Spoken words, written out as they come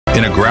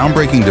In a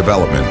groundbreaking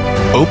development,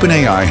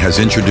 OpenAI has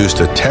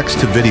introduced a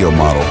text-to-video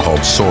model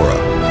called SORA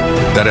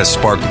that has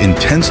sparked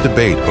intense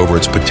debate over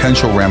its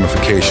potential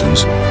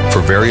ramifications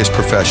for various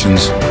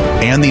professions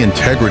and the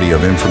integrity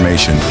of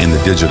information in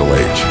the digital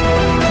age.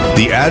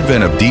 The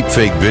advent of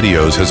deepfake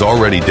videos has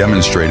already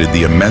demonstrated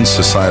the immense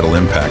societal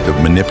impact of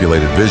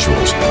manipulated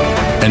visuals.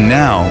 And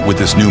now, with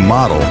this new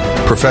model,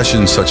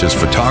 professions such as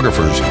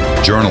photographers,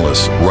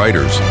 journalists,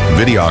 writers,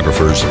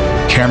 videographers,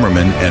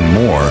 cameramen, and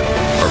more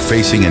are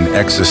facing an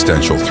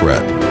existential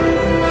threat.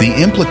 The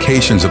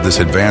implications of this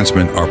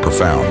advancement are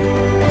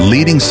profound,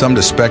 leading some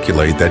to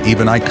speculate that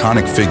even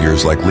iconic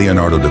figures like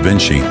Leonardo da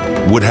Vinci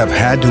would have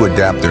had to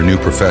adapt their new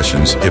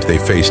professions if they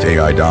faced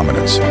AI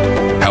dominance.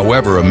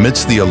 However,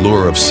 amidst the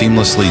allure of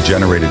seamlessly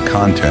generated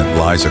content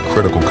lies a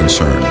critical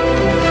concern: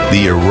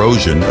 the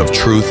erosion of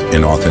truth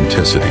and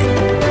authenticity.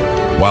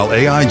 While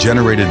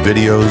AI-generated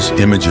videos,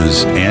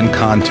 images, and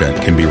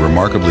content can be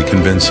remarkably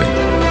convincing,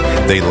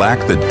 they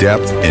lack the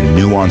depth and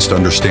nuanced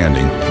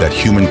understanding that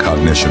human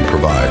cognition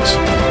provides.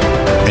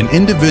 An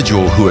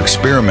individual who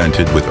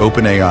experimented with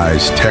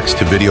OpenAI's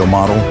text-to-video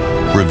model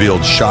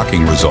revealed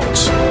shocking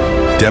results,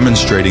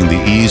 demonstrating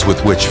the ease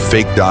with which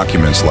fake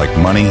documents like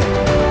money,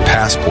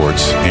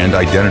 passports, and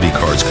identity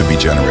cards could be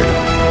generated.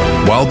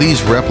 While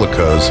these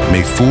replicas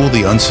may fool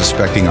the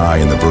unsuspecting eye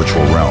in the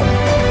virtual realm,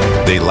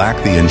 they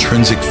lack the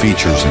intrinsic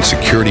features and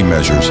security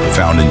measures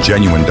found in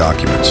genuine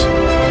documents.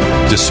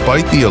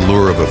 Despite the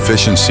allure of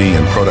efficiency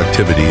and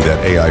productivity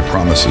that AI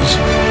promises,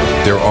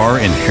 there are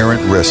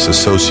inherent risks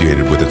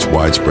associated with its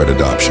widespread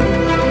adoption.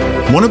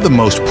 One of the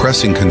most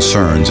pressing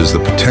concerns is the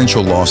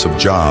potential loss of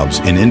jobs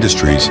in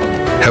industries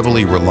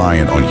heavily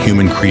reliant on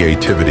human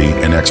creativity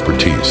and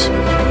expertise.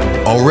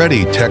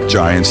 Already, tech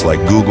giants like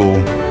Google,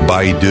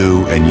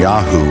 Baidu, and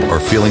Yahoo are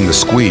feeling the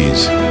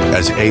squeeze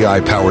as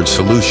AI-powered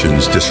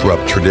solutions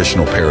disrupt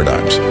traditional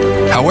paradigms.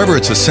 However,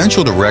 it's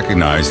essential to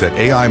recognize that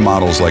AI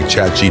models like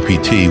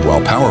ChatGPT,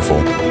 while powerful,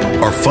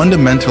 are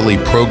fundamentally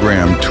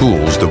programmed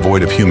tools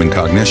devoid of human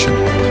cognition.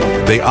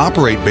 They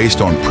operate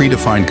based on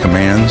predefined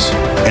commands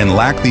and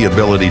lack the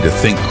ability to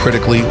think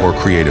critically or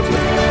creatively.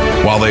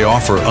 While they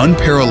offer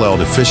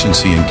unparalleled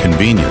efficiency and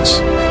convenience,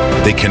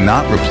 they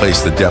cannot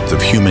replace the depth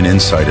of human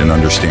insight and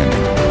understanding.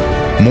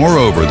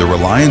 Moreover, the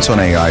reliance on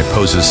AI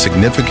poses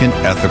significant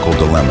ethical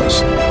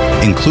dilemmas,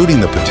 including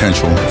the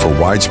potential for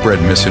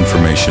widespread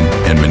misinformation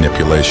and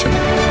manipulation.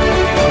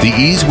 The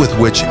ease with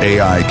which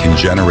AI can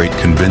generate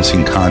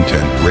convincing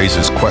content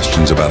raises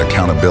questions about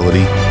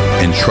accountability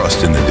and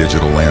trust in the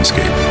digital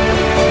landscape.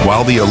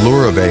 While the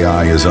allure of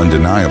AI is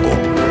undeniable,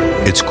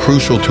 it's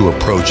crucial to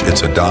approach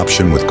its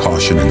adoption with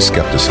caution and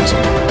skepticism.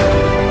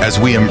 As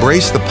we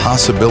embrace the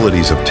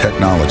possibilities of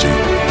technology,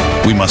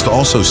 we must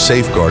also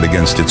safeguard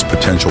against its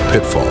potential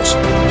pitfalls.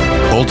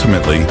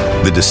 Ultimately,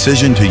 the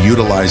decision to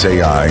utilize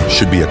AI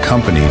should be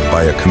accompanied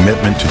by a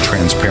commitment to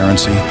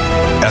transparency,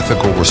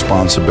 ethical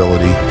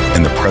responsibility,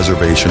 and the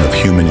preservation of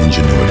human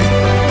ingenuity.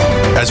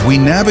 As we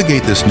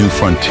navigate this new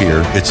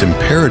frontier, it's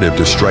imperative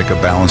to strike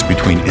a balance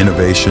between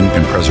innovation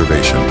and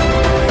preservation,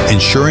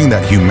 ensuring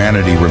that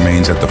humanity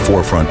remains at the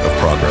forefront of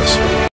progress.